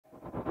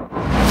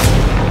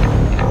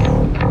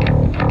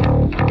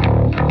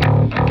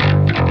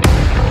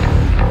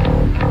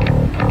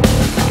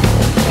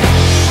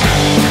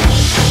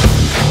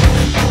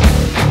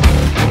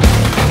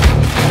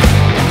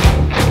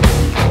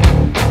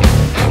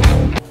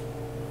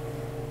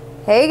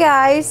Hey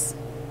guys,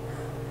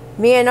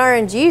 me and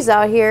R.N.G's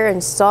out here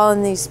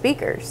installing these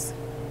speakers.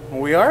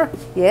 We are?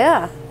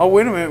 Yeah. Oh,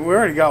 wait a minute. We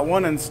already got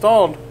one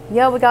installed.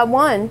 Yeah, we got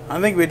one.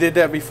 I think we did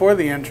that before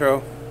the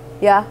intro.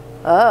 Yeah.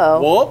 Uh-oh.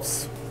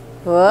 Whoops.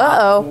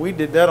 Uh-oh. We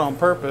did that on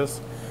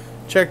purpose.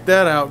 Check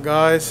that out,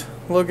 guys.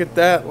 Look at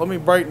that. Let me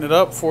brighten it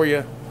up for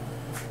you.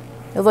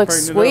 It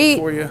looks Brighten sweet. it up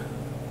for you.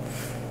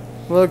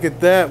 Look at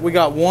that. We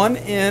got one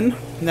in.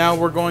 Now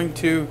we're going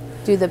to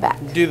do the back.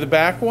 Do the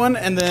back one,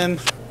 and then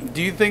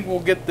do you think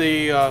we'll get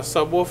the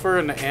subwoofer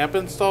and the amp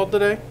installed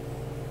today?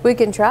 We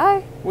can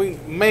try. We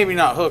maybe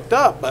not hooked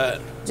up, but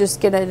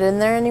just get it in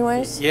there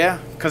anyways. Yeah,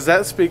 because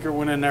that speaker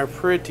went in there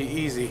pretty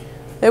easy.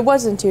 It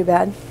wasn't too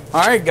bad.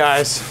 All right,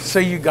 guys. So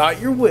you got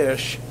your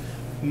wish.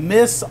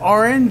 Miss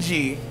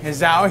R.N.G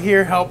is out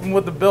here helping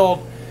with the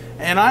build,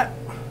 and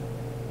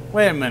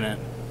wait a minute.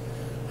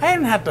 I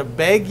didn't have to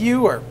beg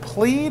you or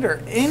plead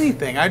or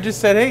anything. I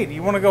just said, hey, do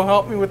you want to go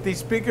help me with these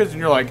speakers? And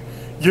you're like,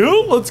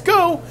 yeah, let's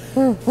go.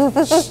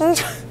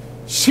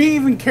 She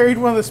even carried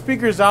one of the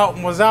speakers out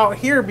and was out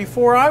here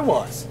before I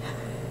was.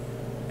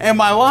 Am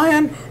I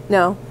lying?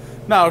 No.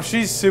 No,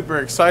 she's super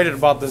excited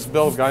about this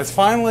build, guys.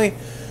 Finally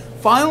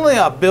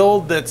a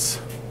build that's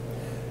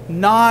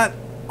not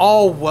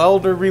all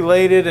welder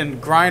related and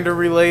grinder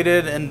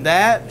related, and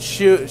that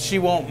she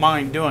won't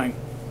mind doing.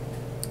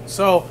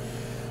 So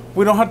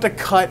we don't have to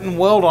cut and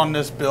weld on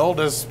this build,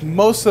 as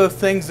most of the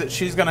things that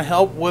she's going to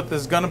help with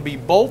is going to be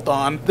bolt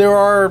on. There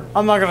are,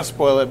 I'm not going to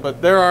spoil it,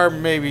 but there are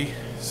maybe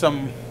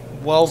some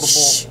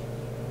weldable. Shh.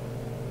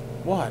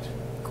 What?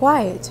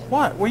 Quiet.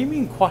 What? What do you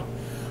mean quiet?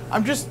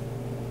 I'm just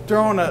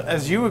throwing a,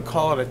 as you would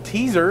call it, a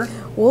teaser.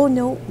 Well,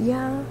 no,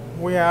 yeah.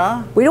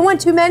 Yeah. We don't want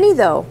too many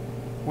though.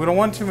 We don't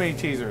want too many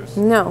teasers.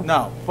 No.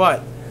 No,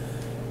 but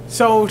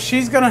so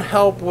she's going to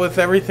help with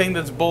everything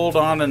that's bolt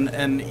on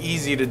and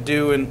easy to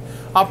do, and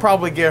I'll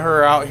probably get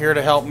her out here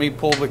to help me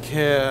pull the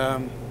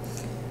cam.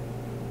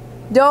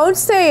 Don't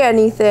say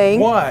anything.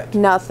 What?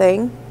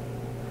 Nothing.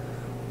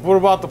 What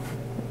about the...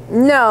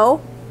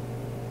 No.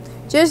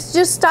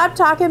 Just stop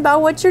talking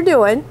about what you're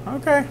doing.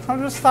 Okay, I'll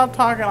just stop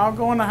talking. I'll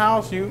go in the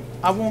house.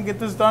 I won't get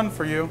this done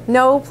for you.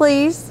 No,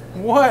 please.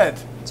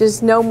 What?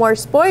 Just no more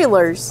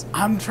spoilers.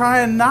 I'm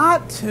trying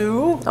not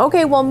to.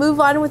 Okay, well, move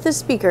on with the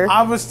speaker.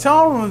 I was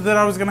telling them that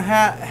I was going to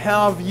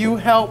have you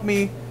help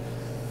me.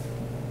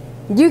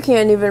 You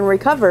can't even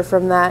recover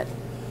from that.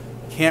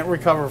 Can't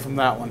recover from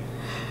that one.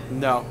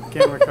 No,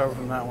 can't recover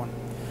from that one.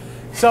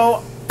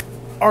 So,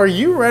 are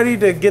you ready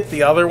to get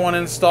the other one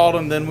installed,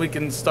 and then we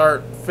can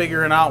start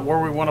figuring out where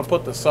we want to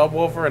put the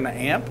subwoofer and the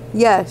amp?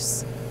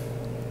 Yes.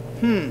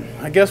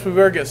 I guess we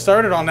better get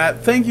started on that.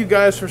 Thank you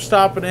guys for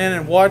stopping in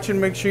and watching.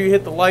 Make sure you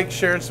hit the like,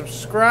 share, and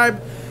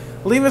subscribe.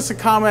 Leave us a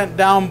comment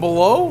down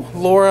below.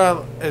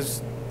 Laura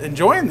is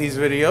enjoying these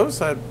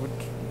videos.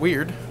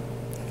 Weird.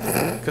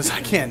 Because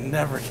I can't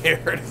never get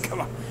her to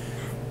come on.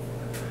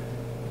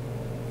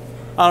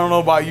 I don't know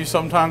about you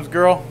sometimes,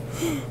 girl.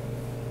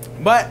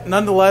 But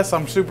nonetheless,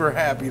 I'm super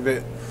happy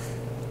that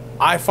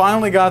I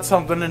finally got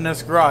something in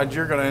this garage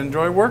you're going to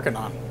enjoy working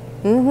on.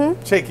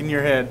 Mm-hmm. Shaking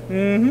your head.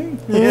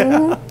 Mm-hmm.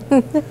 Yeah.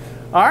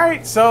 Mm-hmm. All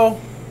right, so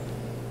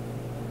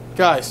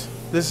guys,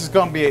 this is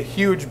going to be a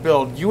huge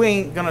build. You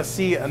ain't going to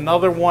see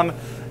another one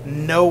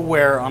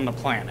nowhere on the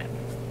planet.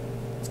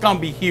 It's going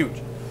to be huge.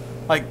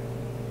 Like,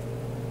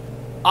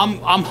 I'm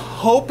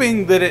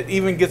hoping that it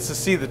even gets to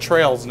see the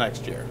trails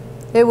next year.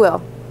 It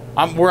will.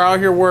 We're out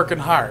here working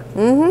hard.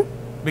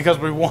 Mm-hmm. Because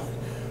we want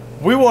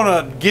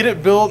to get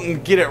it built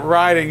and get it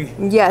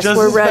riding. Yes, just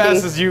we're as ready.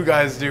 Fast as you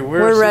guys do.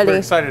 We're super ready.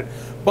 Excited.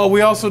 But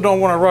we also don't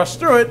want to rush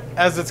through it,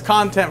 as it's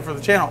content for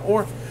the channel.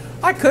 Or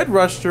I could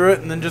rush through it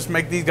and then just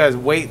make these guys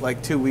wait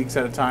like 2 weeks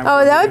at a time.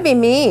 Oh, that would be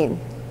mean.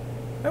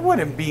 That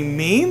wouldn't be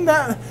mean.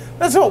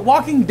 That's what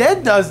Walking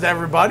Dead does to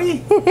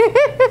everybody.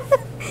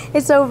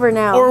 It's over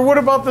now. Or what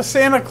about the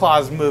Santa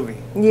Claus movie?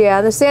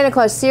 Yeah, the Santa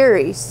Claus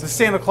series. The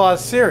Santa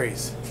Claus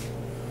series.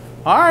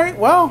 All right,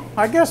 well,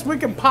 I guess we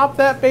can pop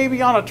that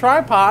baby on a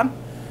tripod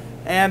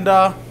and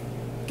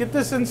get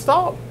this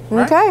installed.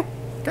 Right? Okay.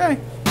 Okay.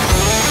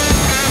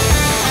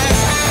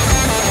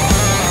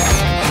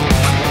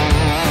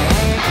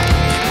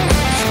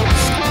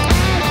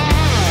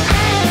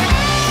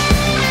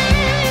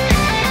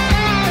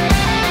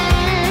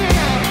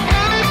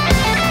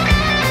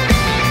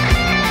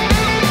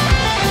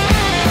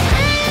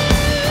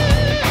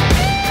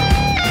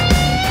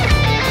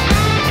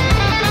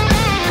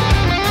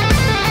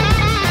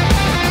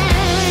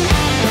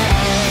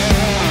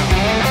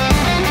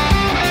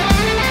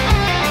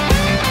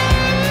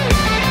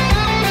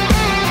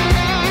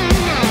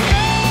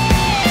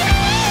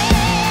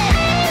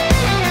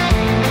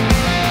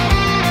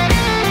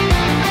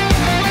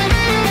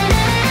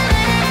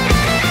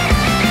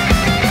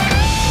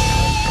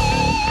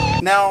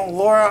 Now,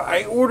 Laura,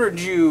 I ordered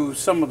you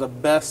some of the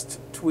best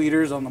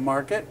tweeters on the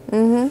market.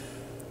 Mm-hmm.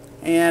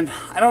 And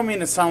I don't mean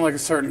to sound like a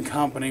certain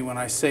company when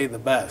I say the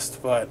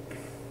best, but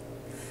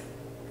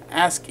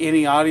ask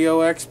any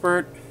audio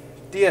expert,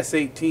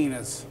 DS18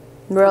 is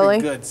really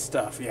pretty good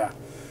stuff, yeah.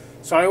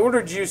 So I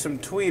ordered you some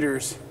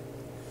tweeters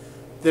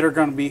that are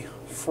going to be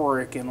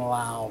freaking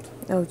loud.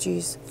 Oh,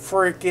 jeez.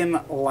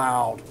 Freaking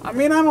loud. I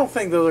mean, I don't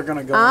think those are going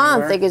to go I anywhere.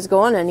 don't think it's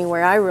going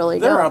anywhere. I really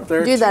don't. They're up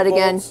there. Do that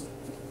again. Bolts.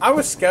 I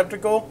was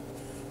skeptical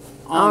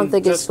on I don't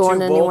think it's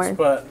going anywhere.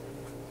 But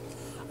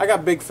I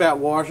got big fat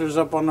washers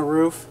up on the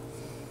roof,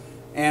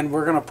 and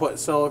we're going to put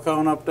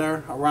silicone up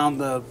there around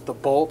the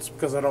bolts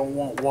because I don't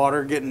want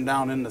water getting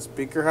down in the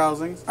speaker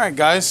housings. All right,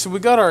 guys, so we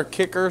got our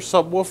kicker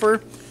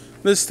subwoofer.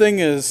 This thing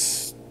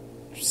is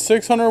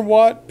 600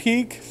 watt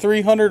peak,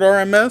 300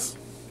 RMS.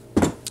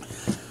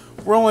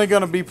 We're only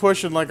going to be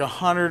pushing like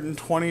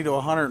 120 to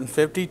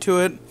 150 to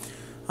it.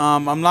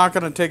 I'm not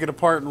going to take it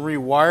apart and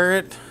rewire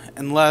it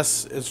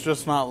unless it's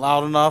just not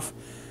loud enough.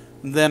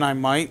 Then I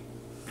might.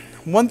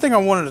 One thing I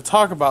wanted to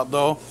talk about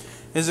though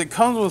is it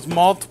comes with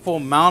multiple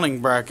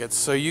mounting brackets,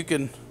 so you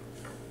can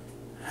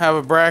have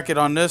a bracket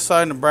on this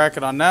side and a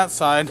bracket on that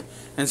side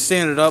and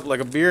stand it up like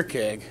a beer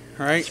keg,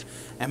 right?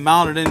 And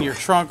mount it in your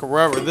trunk or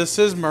wherever. This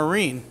is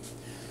marine,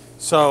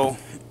 so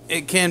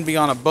it can be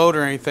on a boat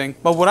or anything.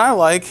 But what I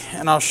like,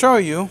 and I'll show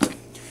you,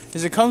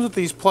 is it comes with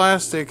these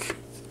plastic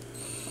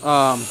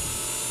I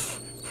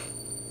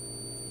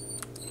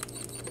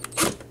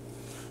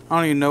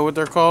don't even know what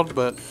they're called,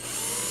 but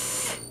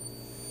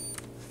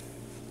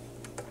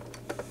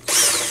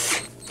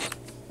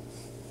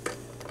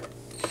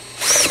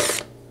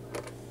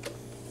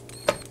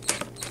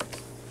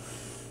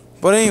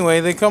anyway,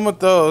 they come with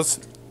those,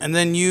 and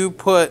then you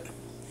put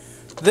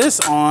this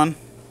on.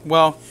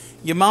 Well,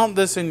 you mount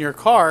this in your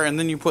car, and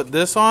then you put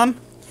this on,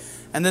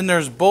 and then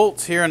there's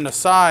bolts here on the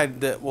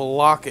side that will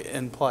lock it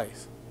in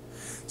place,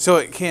 so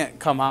it can't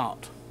come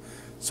out.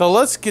 So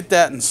let's get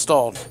that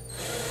installed.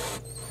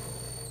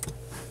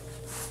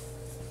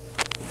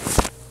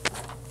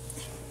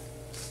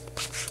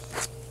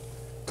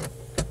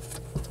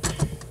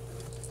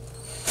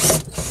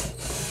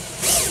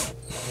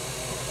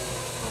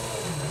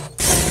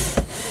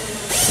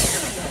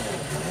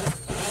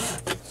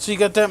 So you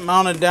got that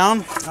mounted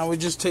down. Now we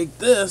just take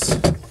this,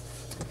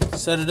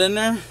 set it in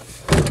there,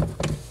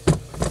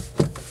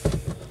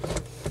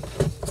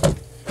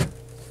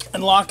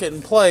 and lock it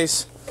in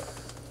place.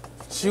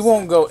 She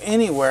won't go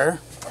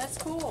anywhere. That's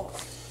cool.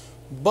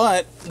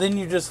 But then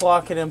you just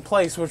lock it in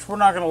place, which we're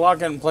not going to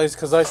lock it in place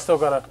because I still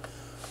got to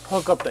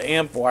hook up the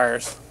amp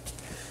wires.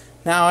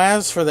 Now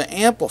as for the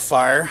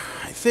amplifier,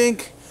 I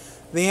think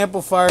the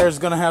amplifier is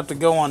going to have to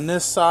go on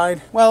this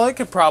side. Well, it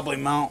could probably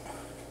mount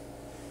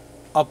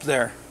up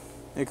there.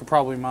 It could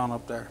probably mount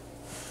up there.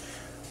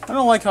 I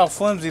don't like how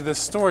flimsy this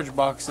storage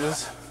box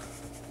is.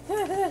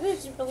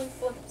 It's really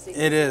flimsy.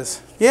 It is.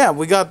 Yeah,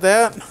 we got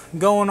that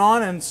going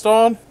on,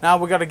 installed. Now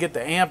we got to get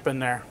the amp in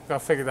there.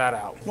 Got to figure that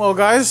out. Well,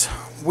 guys,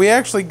 we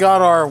actually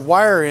got our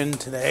wire in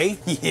today.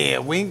 Yeah,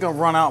 we ain't gonna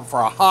run out for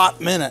a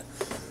hot minute.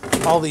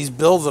 All these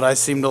builds that I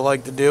seem to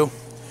like to do.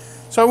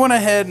 So I went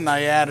ahead and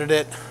I added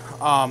it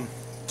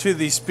to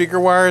these speaker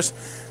wires.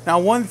 Now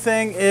one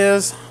thing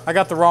is, I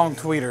got the wrong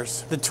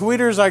tweeters. The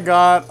tweeters I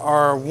got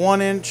are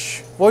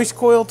 1-inch voice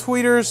coil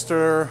tweeters.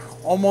 They're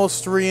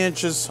almost 3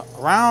 inches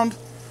around.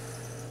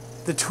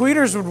 The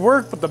tweeters would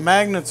work, but the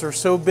magnets are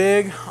so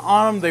big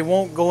on them, they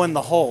won't go in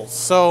the holes.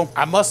 So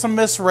I must have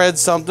misread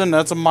something.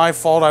 That's my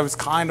fault. I was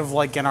kind of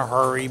like in a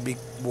hurry,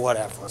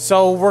 whatever.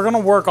 So we're gonna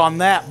work on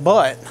that,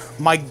 but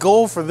my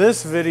goal for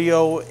this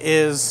video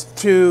is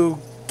to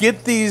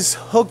get these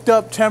hooked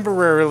up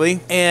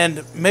temporarily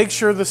and make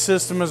sure the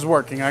system is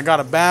working. I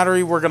got a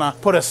battery. We're gonna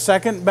put a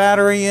second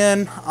battery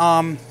in.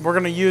 We're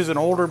gonna use an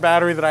older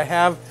battery that I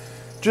have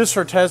just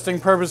for testing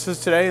purposes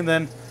today, and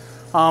then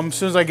as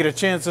soon as I get a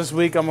chance this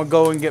week, I'm gonna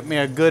go and get me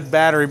a good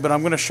battery, but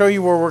I'm gonna show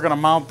you where we're gonna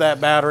mount that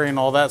battery and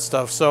all that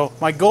stuff. So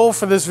my goal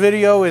for this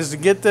video is to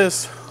get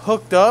this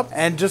hooked up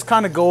and just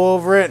kind of go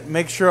over it,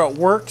 make sure it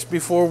works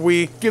before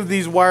we give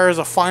these wires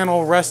a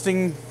final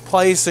resting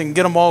place and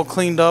get them all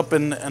cleaned up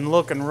and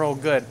looking real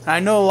good.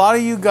 I know a lot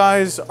of you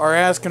guys are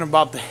asking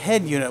about the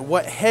head unit.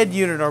 What head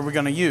unit are we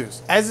going to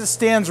use? As it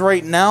stands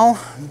right now,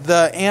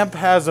 the amp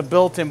has a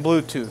built-in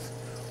Bluetooth.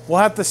 We'll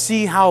have to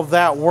see how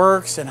that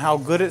works and how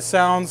good it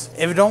sounds.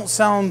 If it don't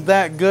sound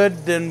that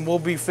good, then we'll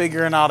be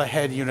figuring out a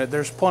head unit.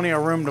 There's plenty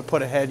of room to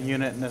put a head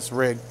unit in this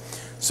rig.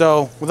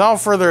 So without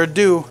further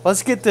ado,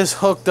 let's get this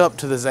hooked up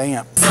to this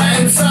amp.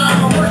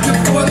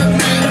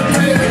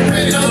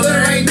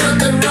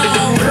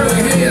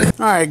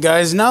 Alright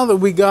guys, now that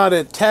we got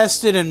it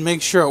tested and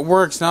make sure it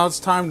works, now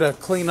it's time to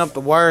clean up the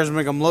wires and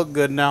make them look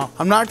good. Now,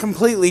 I'm not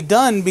completely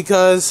done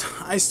because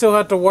I still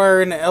have to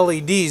wire in the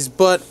LEDs,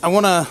 but I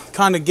want to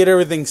kind of get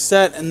everything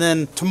set, and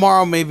then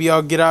tomorrow maybe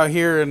I'll get out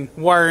here and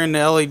wire in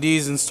the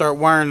LEDs and start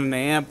wiring in the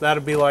amp.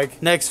 That'll be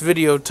like next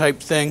video type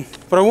thing.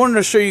 But I wanted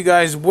to show you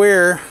guys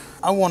where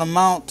I want to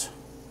mount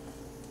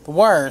the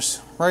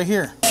wires right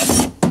here.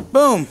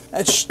 Boom.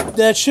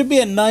 That should be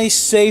a nice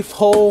safe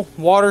hole.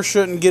 Water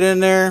shouldn't get in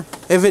there.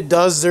 If it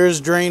does,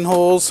 there's drain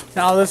holes.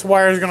 Now this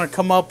wire is going to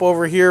come up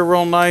over here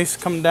real nice,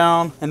 come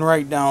down and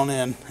right down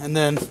in. And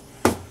then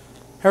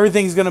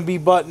everything's going to be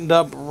buttoned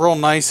up real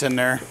nice in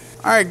there.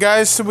 Alright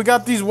guys, so we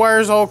got these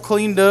wires all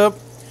cleaned up.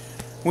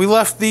 We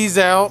left these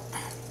out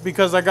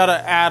because I got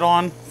an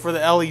add-on for the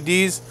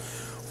LEDs.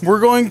 We're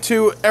going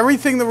to,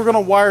 everything that we're going to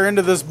wire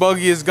into this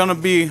buggy is going to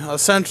be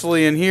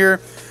essentially in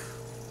here.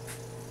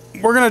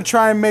 We're going to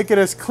try and make it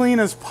as clean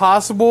as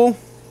possible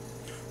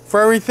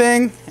for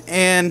everything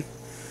and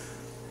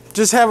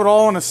just have it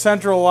all in a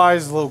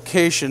centralized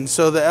location.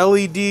 So the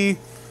LED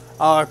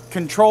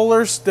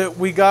controllers that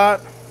we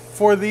got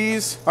for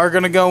these are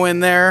going to go in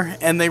there,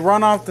 and they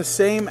run off the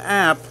same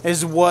app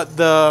as what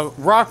the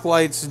rock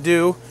lights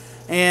do.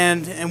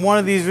 And in one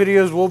of these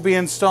videos we'll be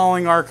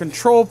installing our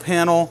control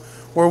panel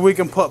where we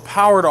can put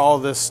power to all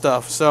this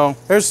stuff. So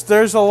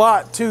there's a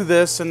lot to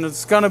this, and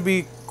it's going to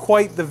be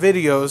quite the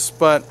videos,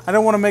 but I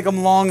don't want to make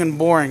them long and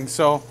boring.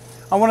 So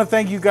I want to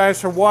thank you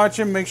guys for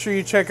watching. Make sure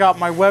you check out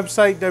my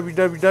website,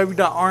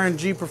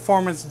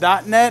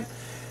 www.rngperformance.net.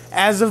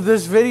 As of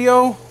this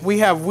video, we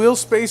have wheel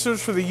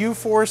spacers for the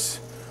UForce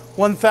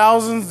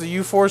 1000s, the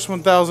UForce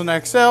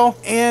 1000 XL,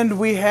 and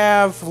we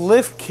have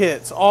lift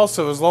kits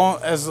also,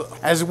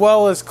 as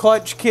well as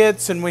clutch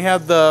kits, and we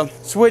have the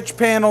switch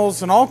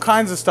panels and all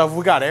kinds of stuff.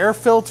 We got air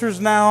filters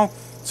now,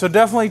 so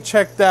definitely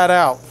check that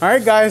out. All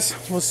right, guys,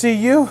 we'll see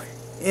you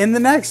in the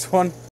next one.